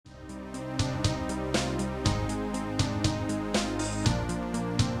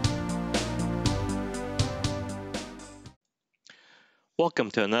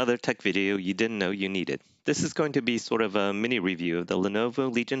Welcome to another tech video you didn't know you needed. This is going to be sort of a mini review of the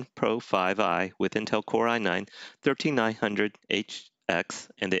Lenovo Legion Pro 5i with Intel Core i9 13900HX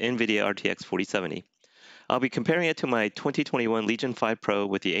and the Nvidia RTX 4070. I'll be comparing it to my 2021 Legion 5 Pro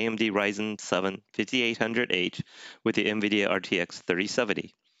with the AMD Ryzen 7 5800H with the Nvidia RTX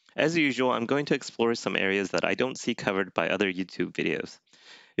 3070. As usual, I'm going to explore some areas that I don't see covered by other YouTube videos.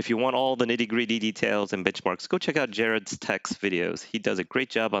 If you want all the nitty-gritty details and benchmarks, go check out Jared's Tech's videos. He does a great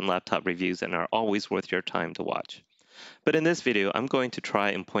job on laptop reviews and are always worth your time to watch. But in this video, I'm going to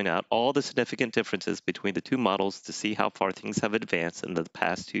try and point out all the significant differences between the two models to see how far things have advanced in the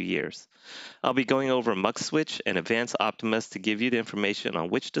past 2 years. I'll be going over Mux Switch and Advanced Optimus to give you the information on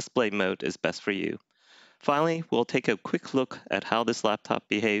which display mode is best for you. Finally, we'll take a quick look at how this laptop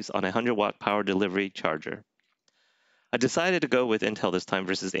behaves on a 100-watt power delivery charger. I decided to go with Intel this time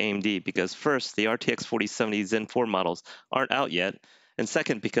versus AMD because first, the RTX 4070 Zen 4 models aren't out yet, and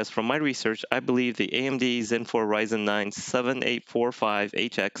second, because from my research, I believe the AMD Zen 4 Ryzen 9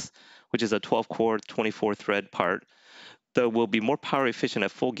 7845HX, which is a 12-core, 24-thread part, though will be more power efficient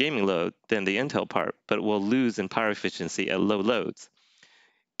at full gaming load than the Intel part, but will lose in power efficiency at low loads.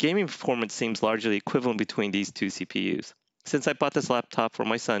 Gaming performance seems largely equivalent between these two CPUs. Since I bought this laptop for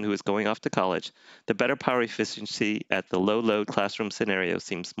my son who is going off to college, the better power efficiency at the low-load classroom scenario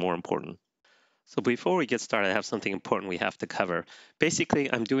seems more important. So before we get started, I have something important we have to cover.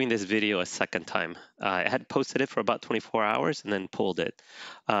 Basically, I'm doing this video a second time. I had posted it for about 24 hours and then pulled it.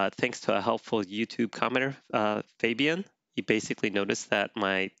 Thanks to a helpful YouTube commenter, Fabian, he basically noticed that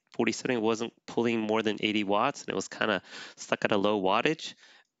my 4070 wasn't pulling more than 80 watts and it was kind of stuck at a low wattage.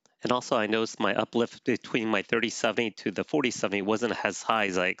 And also I noticed my uplift between my 3070 to the 4070 wasn't as high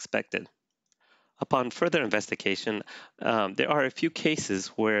as I expected. Upon further investigation, there are a few cases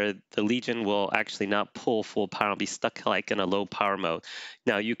where the Legion will actually not pull full power and be stuck like in a low power mode.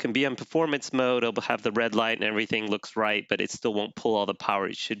 Now you can be in performance mode, it'll have the red light and everything looks right, but it still won't pull all the power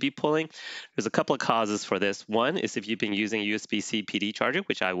it should be pulling. There's a couple of causes for this. One is if you've been using USB-C PD charger,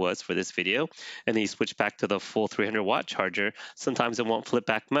 which I was for this video, and then you switch back to the full 300-watt charger, sometimes it won't flip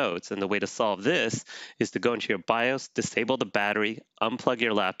back modes. And the way to solve this is to go into your BIOS, disable the battery, unplug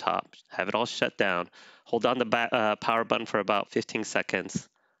your laptop, have it all shut down, hold down the power button for about 15 seconds,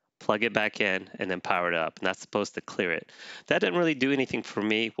 plug it back in, and then power it up. And that's supposed to clear it. That didn't really do anything for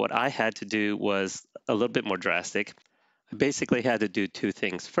me. What I had to do was a little bit more drastic. I basically had to do two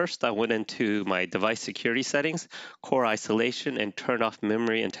things. First, I went into my device security settings, core isolation, and turn off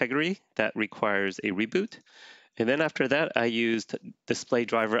memory integrity. That requires a reboot. And then after that, I used display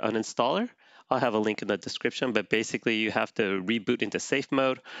driver uninstaller. I'll have a link in the description, but basically you have to reboot into safe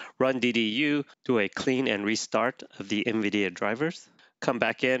mode, run DDU, do a clean and restart of the NVIDIA drivers, come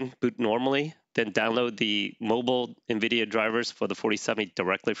back in, boot normally, then download the mobile NVIDIA drivers for the 4070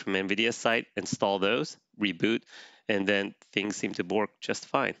 directly from NVIDIA's site, install those, reboot, and then things seem to work just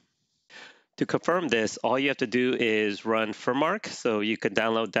fine. To confirm this, all you have to do is run firmware, so you can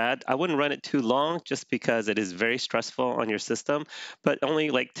download that. I wouldn't run it too long just because it is very stressful on your system, but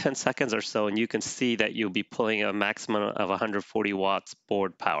only like 10 seconds or so, and you can see that you'll be pulling a maximum of 140 watts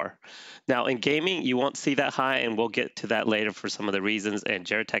board power. Now, in gaming, you won't see that high, and we'll get to that later for some of the reasons, and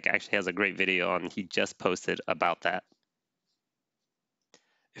Jared Tech actually has a great video on, he just posted about that.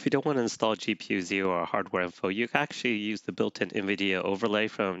 If you don't want to install GPU Zero or hardware info, you can actually use the built-in NVIDIA overlay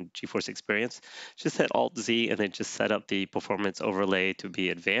from GeForce Experience. Just hit Alt-Z and then just set up the performance overlay to be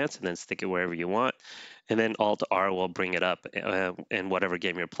advanced and then stick it wherever you want. And then Alt-R will bring it up in whatever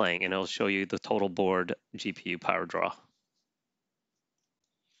game you're playing, and it'll show you the total board GPU power draw.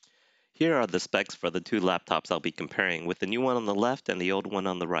 Here are the specs for the two laptops I'll be comparing, with the new one on the left and the old one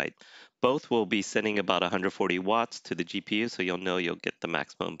on the right. Both will be sending about 140 watts to the GPU, so you'll know you'll get the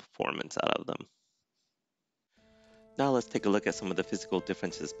maximum performance out of them. Now let's take a look at some of the physical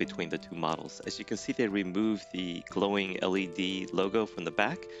differences between the two models. As you can see, they removed the glowing LED logo from the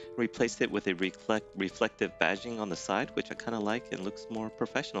back and replaced it with a reflective badging on the side, which I kind of like and looks more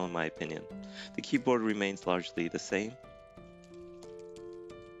professional in my opinion. The keyboard remains largely the same.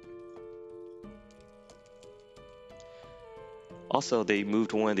 Also, they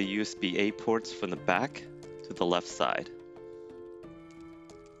moved one of the USB-A ports from the back to the left side.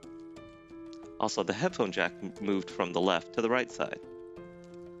 Also, the headphone jack moved from the left to the right side.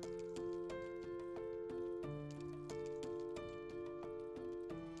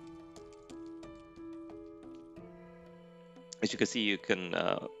 As you can see,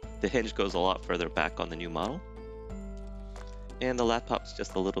 the hinge goes a lot further back on the new model. And the laptop's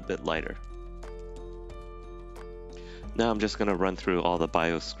just a little bit lighter. Now I'm just going to run through all the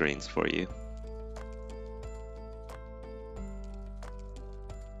BIOS screens for you.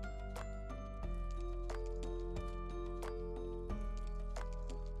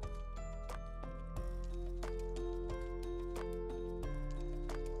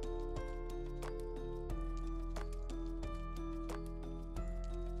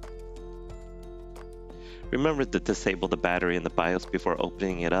 Remember to disable the battery in the BIOS before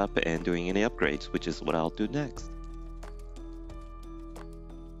opening it up and doing any upgrades, which is what I'll do next.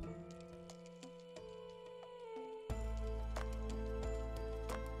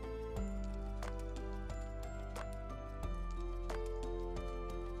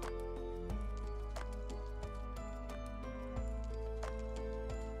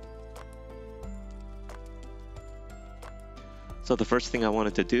 So the first thing I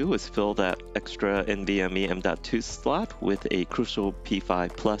wanted to do was fill that extra NVMe M.2 slot with a Crucial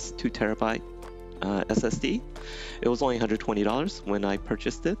P5 Plus 2TB SSD. It was only $120 when I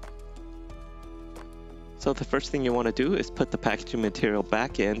purchased it. So the first thing you want to do is put the packaging material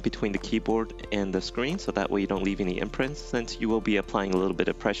back in between the keyboard and the screen, so that way you don't leave any imprints, since you will be applying a little bit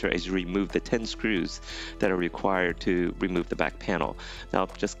of pressure as you remove the 10 screws that are required to remove the back panel. Now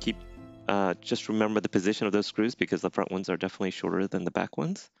just remember the position of those screws, because the front ones are definitely shorter than the back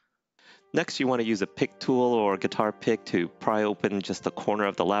ones. Next, you want to use a pick tool or a guitar pick to pry open just the corner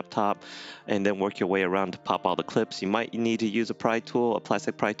of the laptop and then work your way around to pop all the clips. You might need to use a pry tool, a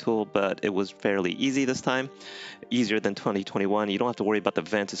plastic pry tool, but it was fairly easy this time, easier than 2021. You don't have to worry about the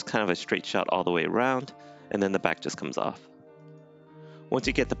vents. It's kind of a straight shot all the way around, and then the back just comes off. Once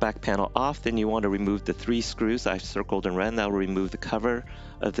you get the back panel off, then you want to remove the 3 screws I circled in red. That will remove the cover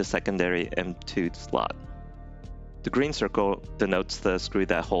of the secondary M.2 slot. The green circle denotes the screw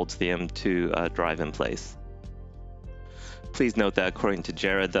that holds the M.2 drive in place. Please note that according to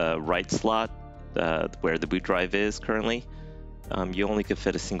Jared, the right slot, where the boot drive is currently, you only could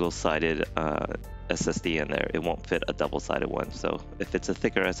fit a single-sided SSD in there. It won't fit a double-sided one. So if it's a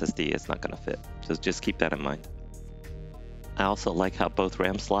thicker SSD, it's not going to fit. So just keep that in mind. I also like how both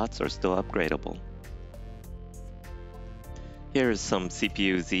RAM slots are still upgradable. Here is some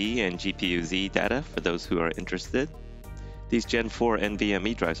CPU-Z and GPU-Z data for those who are interested. These Gen 4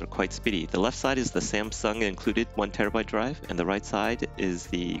 NVMe drives are quite speedy. The left side is the Samsung included 1TB drive, and the right side is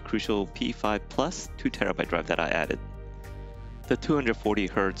the Crucial P5 Plus 2TB drive that I added. The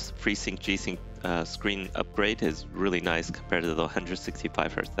 240Hz FreeSync G-Sync screen upgrade is really nice compared to the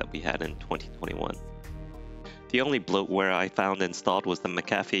 165Hz that we had in 2021. The only bloatware I found installed was the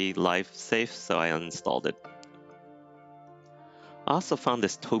McAfee LiveSafe, so I uninstalled it. I also found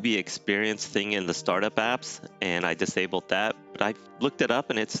this Tobii Experience thing in the startup apps, and I disabled that, but I looked it up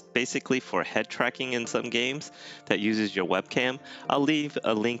and it's basically for head tracking in some games that uses your webcam. I'll leave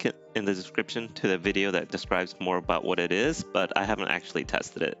a link in the description to the video that describes more about what it is, but I haven't actually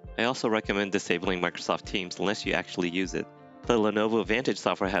tested it. I also recommend disabling Microsoft Teams unless you actually use it. The Lenovo Vantage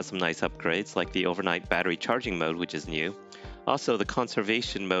software has some nice upgrades, like the overnight battery charging mode, which is new. Also, the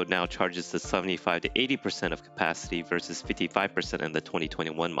conservation mode now charges to 75 to 80% of capacity versus 55% in the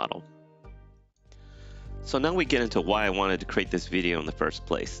 2021 model. So now we get into why I wanted to create this video in the first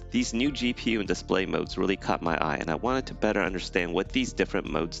place. These new GPU and display modes really caught my eye, and I wanted to better understand what these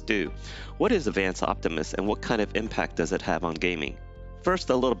different modes do. What is Advanced Optimus, and what kind of impact does it have on gaming?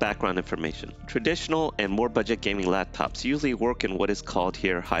 First, a little background information. Traditional and more budget gaming laptops usually work in what is called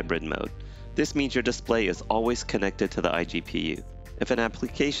here hybrid mode. This means your display is always connected to the iGPU. If an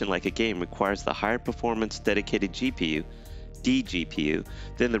application like a game requires the higher performance dedicated GPU, dGPU,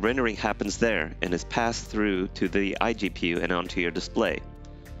 then the rendering happens there and is passed through to the iGPU and onto your display.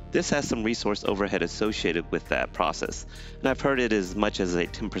 This has some resource overhead associated with that process, and I've heard it as much as a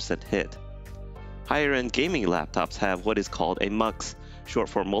 10% hit. Higher-end gaming laptops have what is called a MUX, short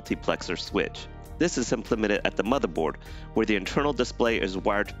for multiplexer switch. This is implemented at the motherboard, where the internal display is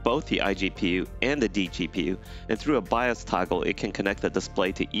wired to both the iGPU and the dGPU, and through a BIOS toggle it can connect the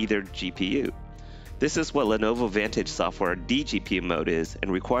display to either GPU. This is what Lenovo Vantage software dGPU mode is,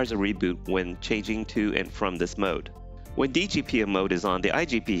 and requires a reboot when changing to and from this mode. When dGPU mode is on, the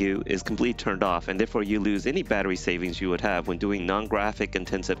iGPU is completely turned off, and therefore you lose any battery savings you would have when doing non-graphic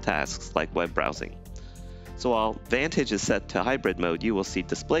intensive tasks like web browsing. So while Vantage is set to hybrid mode, you will see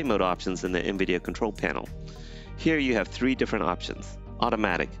display mode options in the NVIDIA control panel. Here you have 3 different options.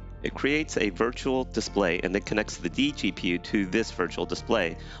 Automatic. It creates a virtual display and then connects the dGPU to this virtual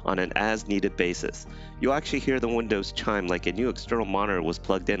display on an as-needed basis. You'll actually hear the windows chime like a new external monitor was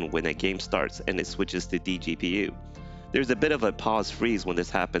plugged in when a game starts and it switches to dGPU. There's a bit of a pause freeze when this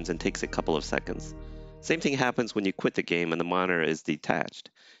happens and takes a couple of seconds. Same thing happens when you quit the game and the monitor is detached.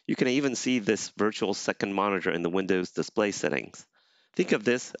 You can even see this virtual second monitor in the Windows display settings. Think of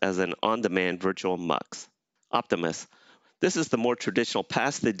this as an on-demand virtual MUX. Optimus. This is the more traditional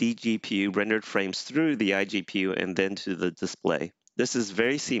past the dGPU rendered frames through the iGPU and then to the display. This is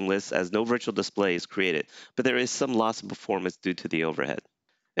very seamless as no virtual display is created, but there is some loss of performance due to the overhead.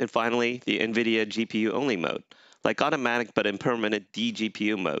 And finally, the NVIDIA GPU only mode. Like automatic but impermanent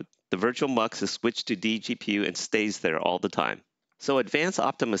dGPU mode. The virtual mux is switched to DGPU and stays there all the time. So Advanced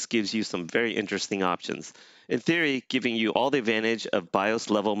Optimus gives you some very interesting options. In theory, giving you all the advantage of BIOS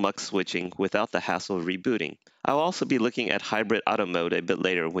level mux switching without the hassle of rebooting. I'll also be looking at hybrid auto mode a bit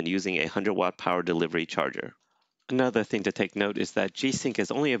later when using a 100-watt power delivery charger. Another thing to take note is that G-Sync is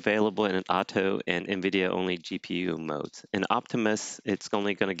only available in an Auto and NVIDIA only GPU modes. In Optimus, it's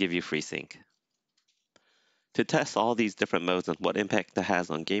only going to give you FreeSync. To test all these different modes and what impact that has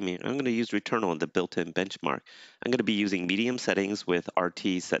on gaming, I'm going to use Reternal in the built-in benchmark. I'm going to be using medium settings with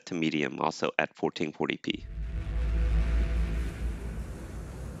RT set to medium, also at 1440p.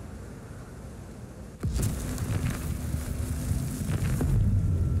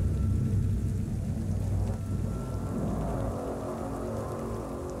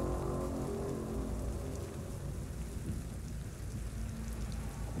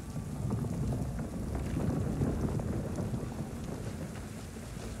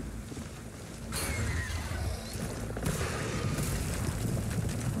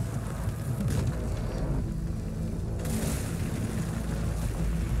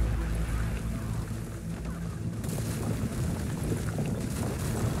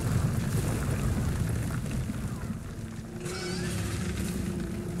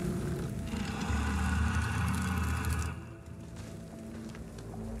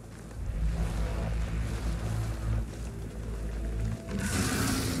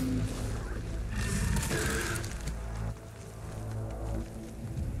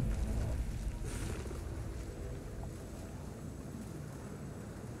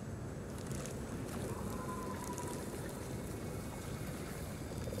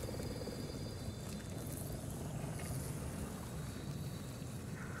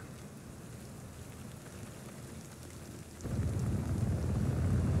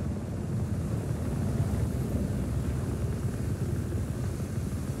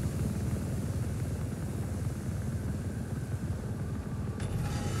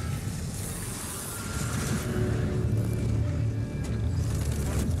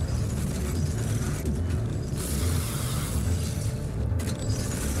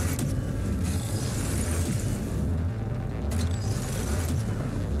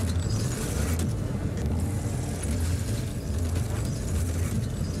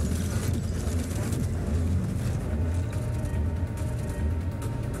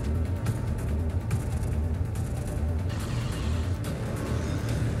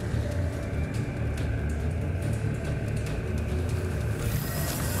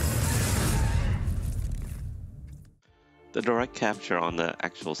 The direct capture on the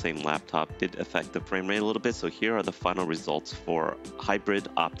actual same laptop did affect the frame rate a little bit, so here are the final results for hybrid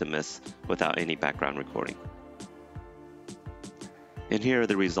Optimus without any background recording. And here are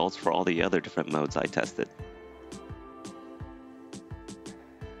the results for all the other different modes I tested.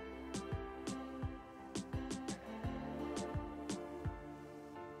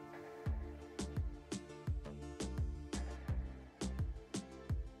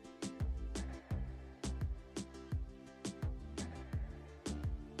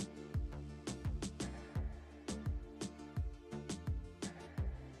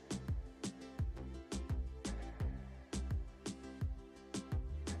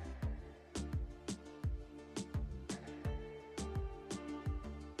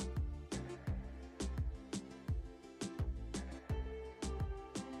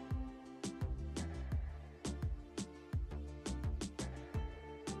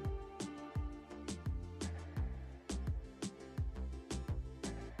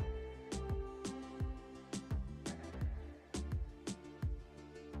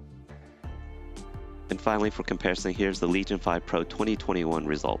 And finally, for comparison, here's the Legion 5 Pro 2021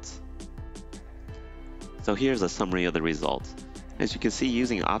 results. So here's a summary of the results. As you can see,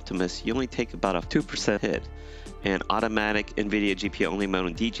 using Optimus, you only take about a 2% hit, and automatic NVIDIA GPU only mode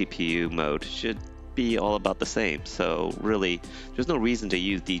and DGPU mode should be all about the same. So really, there's no reason to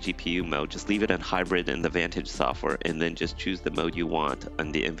use DGPU mode. Just leave it in hybrid in the Vantage software and then just choose the mode you want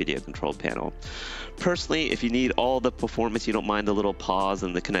on the NVIDIA control panel. Personally, if you need all the performance, you don't mind the little pause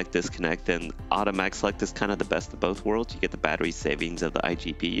and the connect disconnect, then automatic select is kind of the best of both worlds. You get the battery savings of the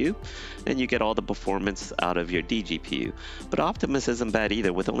iGPU and you get all the performance out of your DGPU. But Optimus isn't bad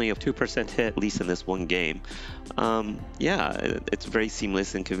either, with only a 2% hit, at least in this one game. Yeah, it's very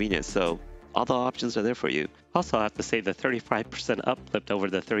seamless and convenient. So all the options are there for you. Also, I have to say the 35% uplift over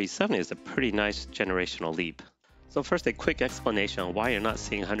the 3070 is a pretty nice generational leap. So first, a quick explanation on why you're not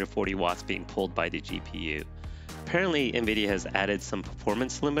seeing 140 watts being pulled by the GPU. Apparently, Nvidia has added some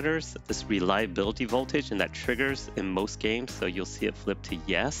performance limiters, this reliability voltage, and that triggers in most games, so you'll see it flip to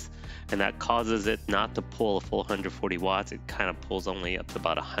yes, and that causes it not to pull a full 140 watts. It kind of pulls only up to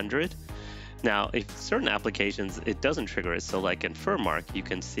about 100. Now, if certain applications, it doesn't trigger it, so like in Furmark, you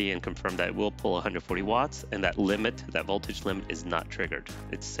can see and confirm that it will pull 140 watts, and that voltage limit is not triggered.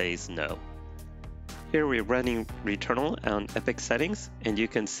 It says no. Here we're running Reternal on Epic settings, and you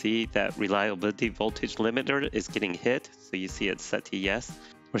can see that reliability voltage limiter is getting hit, so you see it set to yes.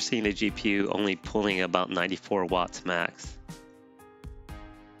 We're seeing the GPU only pulling about 94 watts max.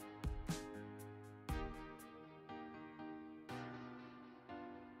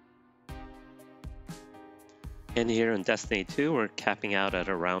 And here in Destiny 2, we're capping out at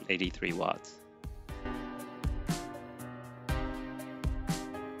around 83 watts.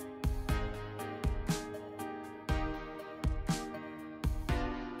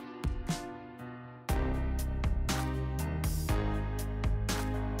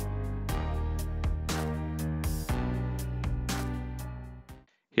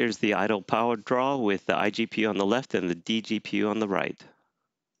 Here's the idle power draw with the iGPU on the left and the dGPU on the right.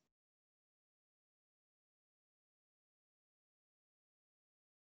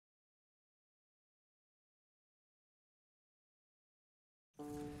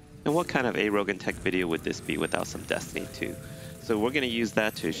 And what kind of a Rogan Tech video would this be without some Destiny 2? So we're going to use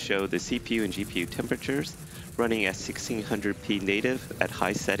that to show the CPU and GPU temperatures running at 1600p native at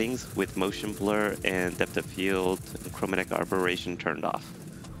high settings with motion blur and depth of field and chromatic aberration turned off.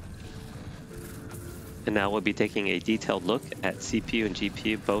 And now we'll be taking a detailed look at CPU and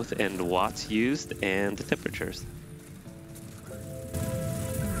GPU both in watts used and the temperatures.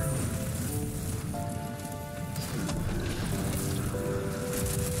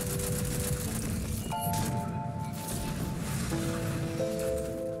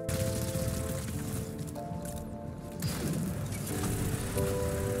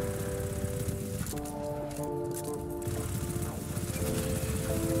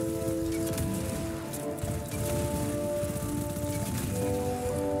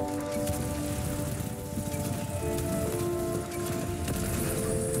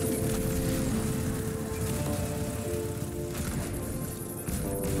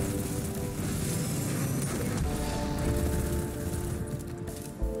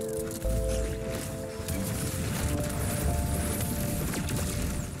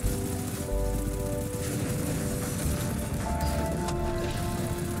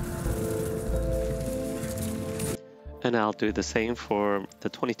 And I'll do the same for the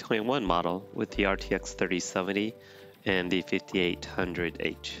 2021 model with the RTX 3070 and the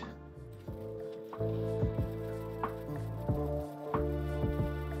 5800H.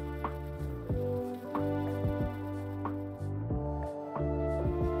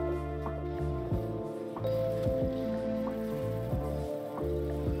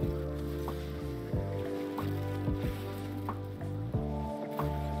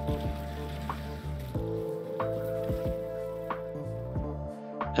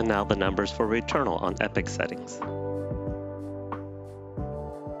 And now the numbers for Reternal on Epic settings.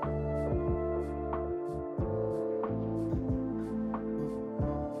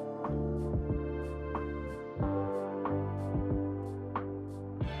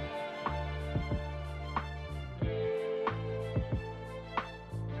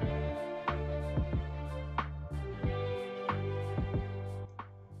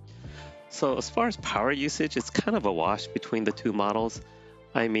 So as far as power usage, it's kind of a wash between the two models.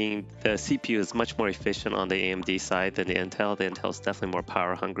 I mean, the CPU is much more efficient on the AMD side than the Intel. The Intel is definitely more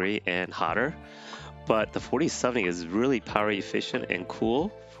power hungry and hotter. But the 4070 is really power efficient and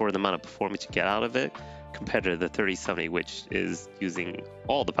cool for the amount of performance you get out of it compared to the 3070, which is using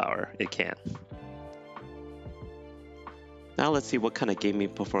all the power it can. Now let's see what kind of gaming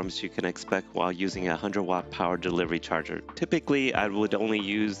performance you can expect while using a 100-watt power delivery charger. Typically, I would only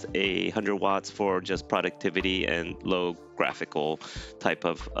use a 100 watts for just productivity and low graphical type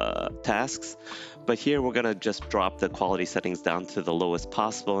of tasks. But here we're going to just drop the quality settings down to the lowest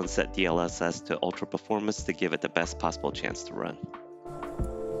possible and set DLSS to ultra performance to give it the best possible chance to run.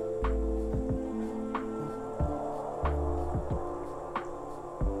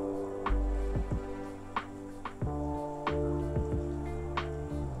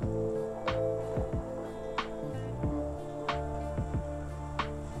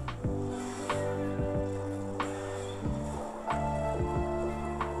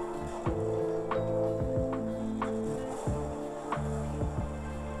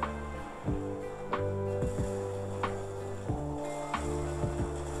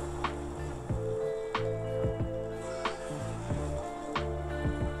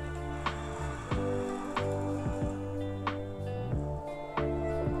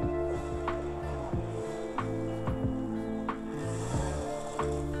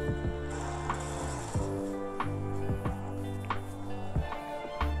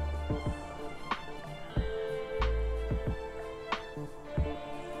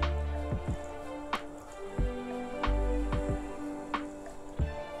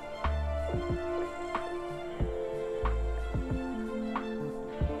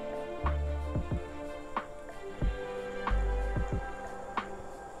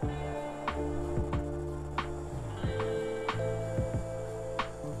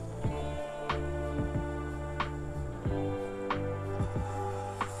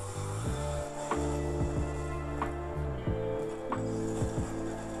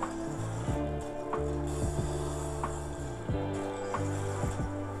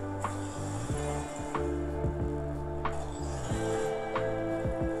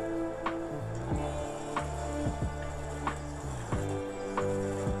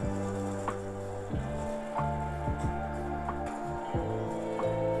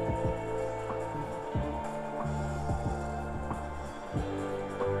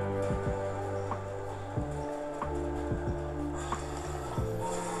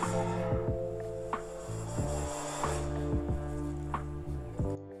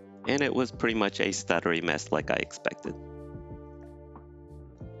 And it was pretty much a stuttery mess like I expected.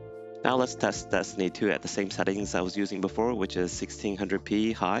 Now let's test Destiny 2 at the same settings I was using before, which is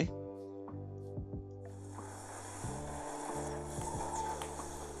 1600p high.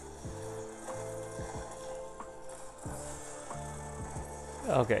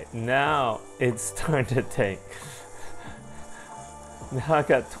 Okay, now it's starting to take. Now I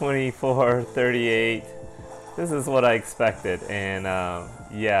got 24, 38. This is what I expected, and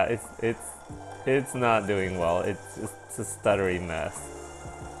yeah, it's not doing well. It's a stuttery mess.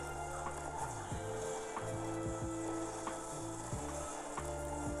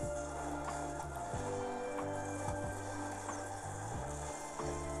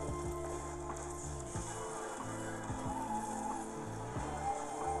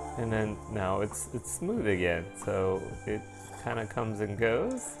 And then now it's smooth again, so it kind of comes and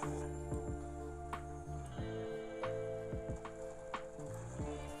goes.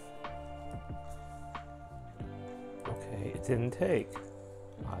 Okay, it didn't take.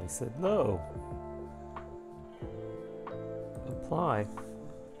 I said no. Apply.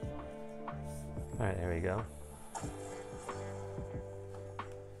 All right, there we go.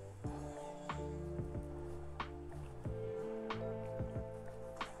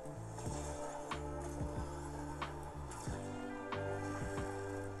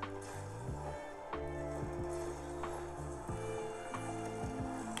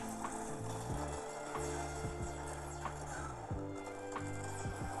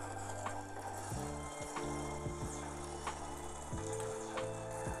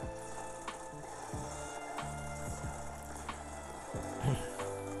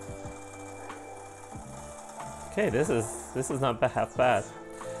 Okay, this is not half bad.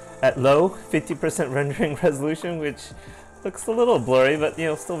 At low 50% rendering resolution, which looks a little blurry, but you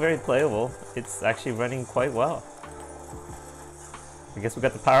know, still very playable. It's actually running quite well. I guess we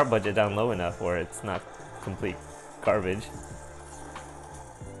got the power budget down low enough where it's not complete garbage.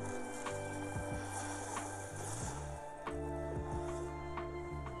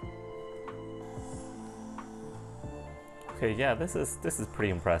 Okay, yeah, this is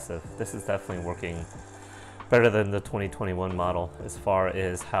pretty impressive. This is definitely working better than the 2021 model as far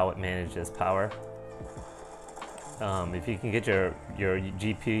as how it manages power. If you can get your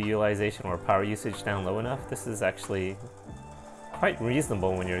GPU utilization or power usage down low enough, this is actually quite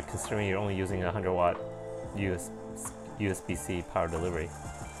reasonable when you're considering you're only using a 100 watt USB-C power delivery.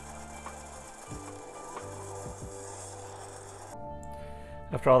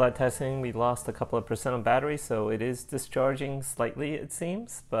 After all that testing, we lost a couple of percent of battery, so it is discharging slightly, it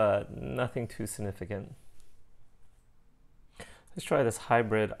seems, but nothing too significant. Let's try this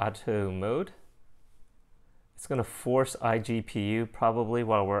hybrid auto mode. It's going to force eGPU probably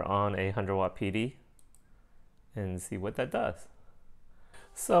while we're on a 100 watt PD and see what that does.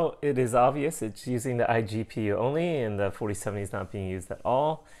 So it is obvious it's using the eGPU only and the 4070 is not being used at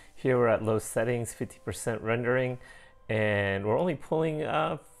all. Here we're at low settings, 50% rendering, and we're only pulling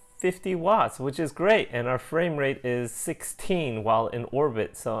 50 watts, which is great, and our frame rate is 16 while in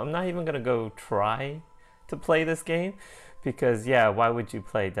orbit, so I'm not even going to go try to play this game. Because yeah, why would you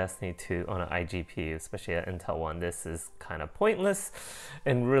play Destiny 2 on an iGPU, especially an Intel one? This is kind of pointless.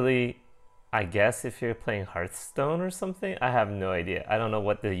 And really, I guess if you're playing Hearthstone or something, I have no idea. I don't know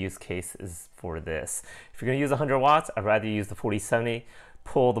what the use case is for this. If you're going to use 100 watts, I'd rather use the 4070.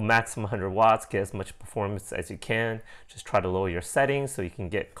 Pull the maximum 100 watts, get as much performance as you can. Just try to lower your settings so you can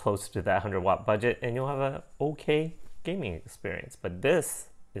get closer to that 100 watt budget and you'll have an okay gaming experience. But this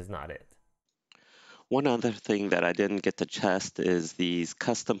is not it. One other thing that I didn't get to test is these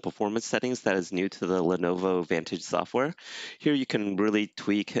custom performance settings that is new to the Lenovo Vantage software. Here you can really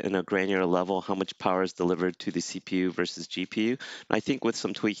tweak in a granular level how much power is delivered to the CPU versus GPU. And I think with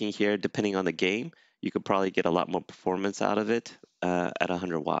some tweaking here, depending on the game, you could probably get a lot more performance out of it at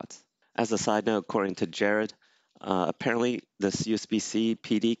 100 watts. As a side note, according to Jared, apparently this USB-C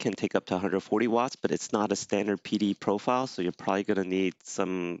PD can take up to 140 watts, but it's not a standard PD profile, so you're probably going to need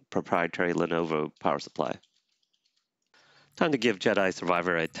some proprietary Lenovo power supply. Time to give Jedi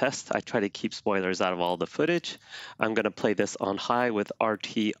Survivor a test. I try to keep spoilers out of all the footage. I'm going to play this on high with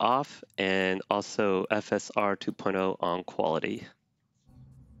RT off and also FSR 2.0 on quality.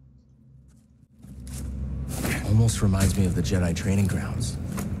 Almost reminds me of the Jedi training grounds,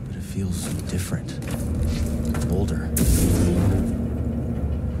 but it feels different. Older.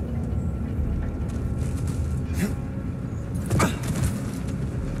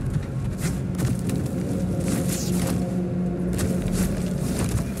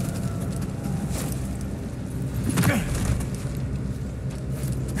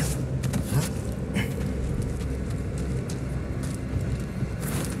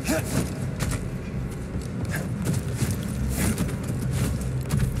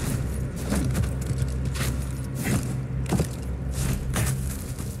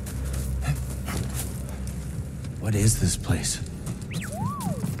 What is this place?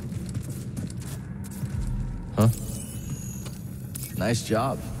 Huh? Nice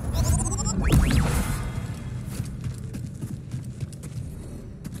job.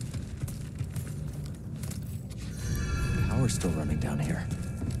 Power's still running down here.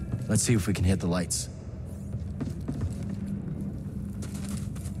 Let's see if we can hit the lights.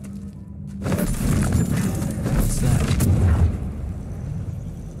 What's that?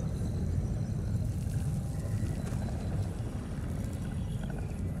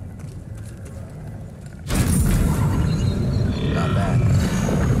 Not bad.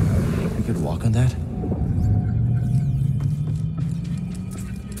 Think we could walk on that?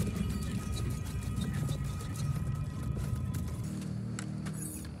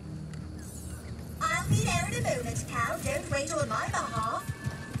 I'll be there in a moment, Cal. Don't wait on my behalf.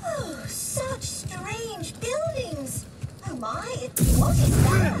 Oh, such strange buildings. Oh my, what is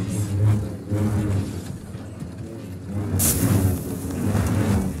that?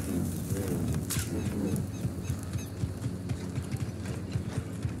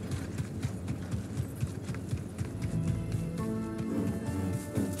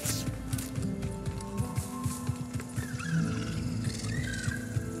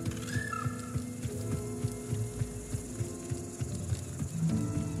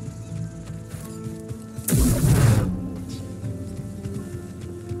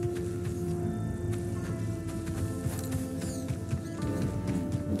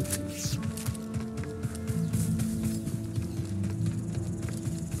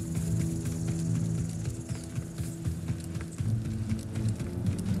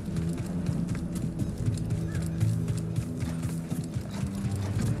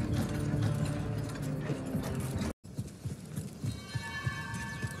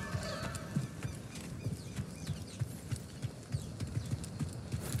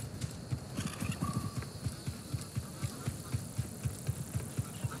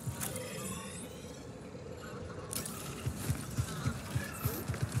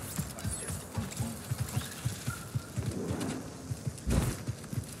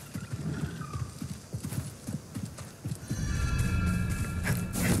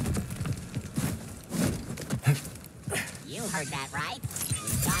 You heard that right.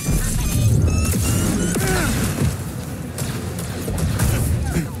 We've got company.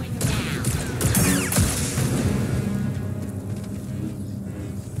 Going down.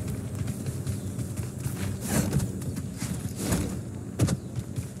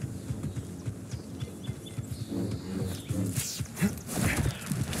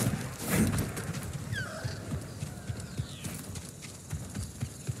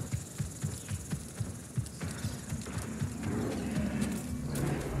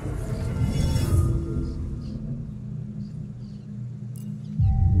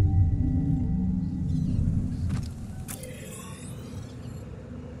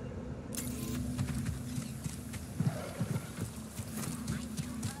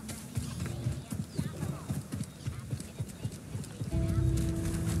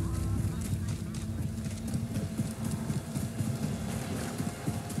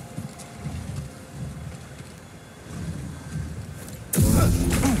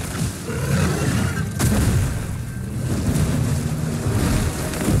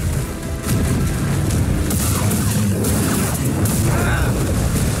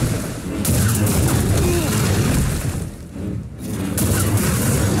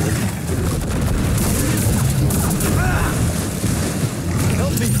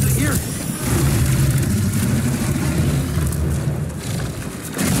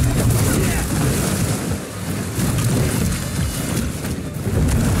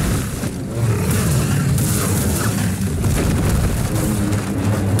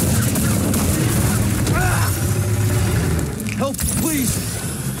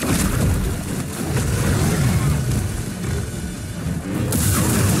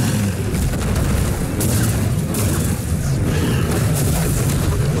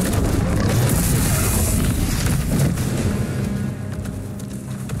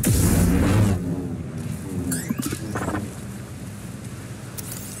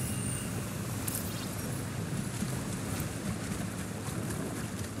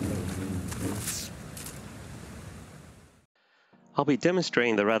 I'll be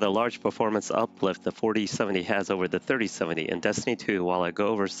demonstrating the rather large performance uplift the 4070 has over the 3070 in Destiny 2 while I go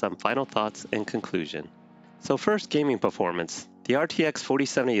over some final thoughts and conclusion. So first, gaming performance. The RTX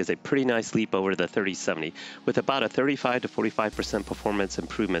 4070 is a pretty nice leap over the 3070, with about a 35 to 45% performance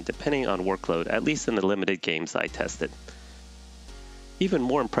improvement depending on workload, at least in the limited games I tested. Even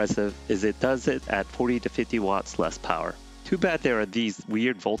more impressive is it does it at 40 to 50 watts less power. Too bad there are these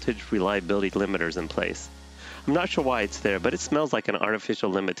weird voltage reliability limiters in place. I'm not sure why it's there, but it smells like an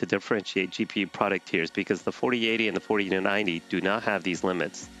artificial limit to differentiate GPU product tiers because the 4080 and the 4090 do not have these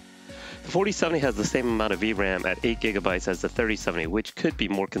limits. The 4070 has the same amount of VRAM at 8GB as the 3070, which could be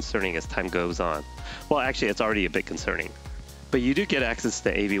more concerning as time goes on. Well, actually, it's already a bit concerning. But you do get access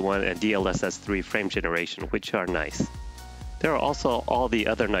to AV1 and DLSS3 frame generation, which are nice. There are also all the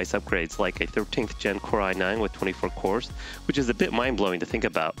other nice upgrades like a 13th Gen Core i9 with 24 cores, which is a bit mind-blowing to think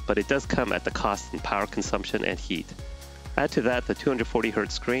about, but it does come at the cost in power consumption and heat. Add to that the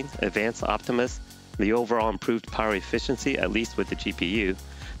 240Hz screen, advanced Optimus, and the overall improved power efficiency, at least with the GPU.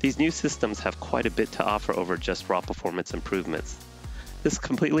 These new systems have quite a bit to offer over just raw performance improvements. This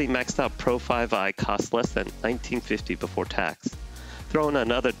completely maxed out Pro 5i costs less than $1950 before tax. Throw in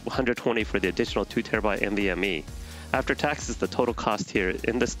another $120 for the additional 2TB NVMe. After taxes, the total cost here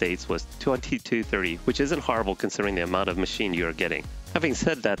in the States was $2230, which isn't horrible considering the amount of machine you are getting. Having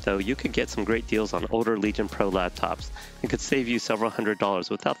said that though, you could get some great deals on older Legion Pro laptops and could save you several $100s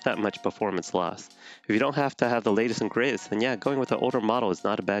without that much performance loss. If you don't have to have the latest and greatest, then yeah, going with an older model is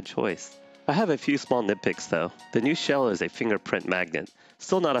not a bad choice. I have a few small nitpicks though. The new shell is a fingerprint magnet.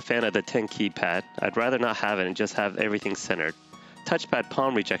 Still not a fan of the 10 keypad. I'd rather not have it and just have everything centered. Touchpad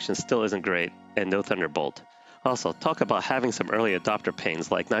palm rejection still isn't great, and no thunderbolt. Also, talk about having some early adopter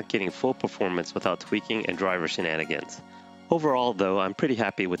pains like not getting full performance without tweaking and driver shenanigans. Overall though, I'm pretty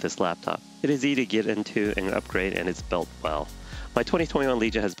happy with this laptop. It is easy to get into and upgrade and it's built well. My 2021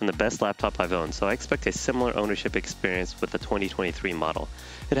 Legion has been the best laptop I've owned, so I expect a similar ownership experience with the 2023 model.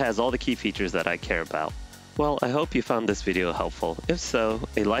 It has all the key features that I care about. Well, I hope you found this video helpful. If so,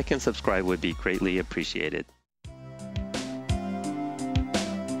 a like and subscribe would be greatly appreciated.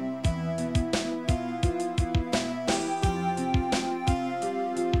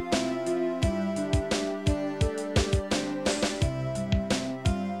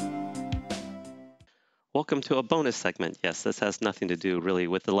 Welcome to a bonus segment. Yes, this has nothing to do really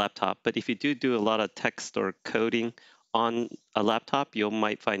with the laptop, but if you do a lot of text or coding on a laptop, you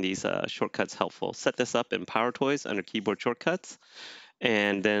might find these shortcuts helpful. Set this up in PowerToys under keyboard shortcuts,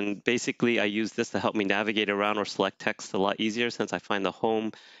 and then basically I use this to help me navigate around or select text a lot easier since I find the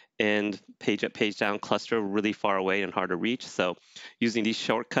home and page up, page down cluster really far away and hard to reach. So using these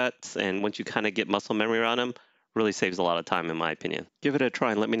shortcuts, and once you kind of get muscle memory around them, really saves a lot of time in my opinion. Give it a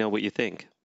try and let me know what you think.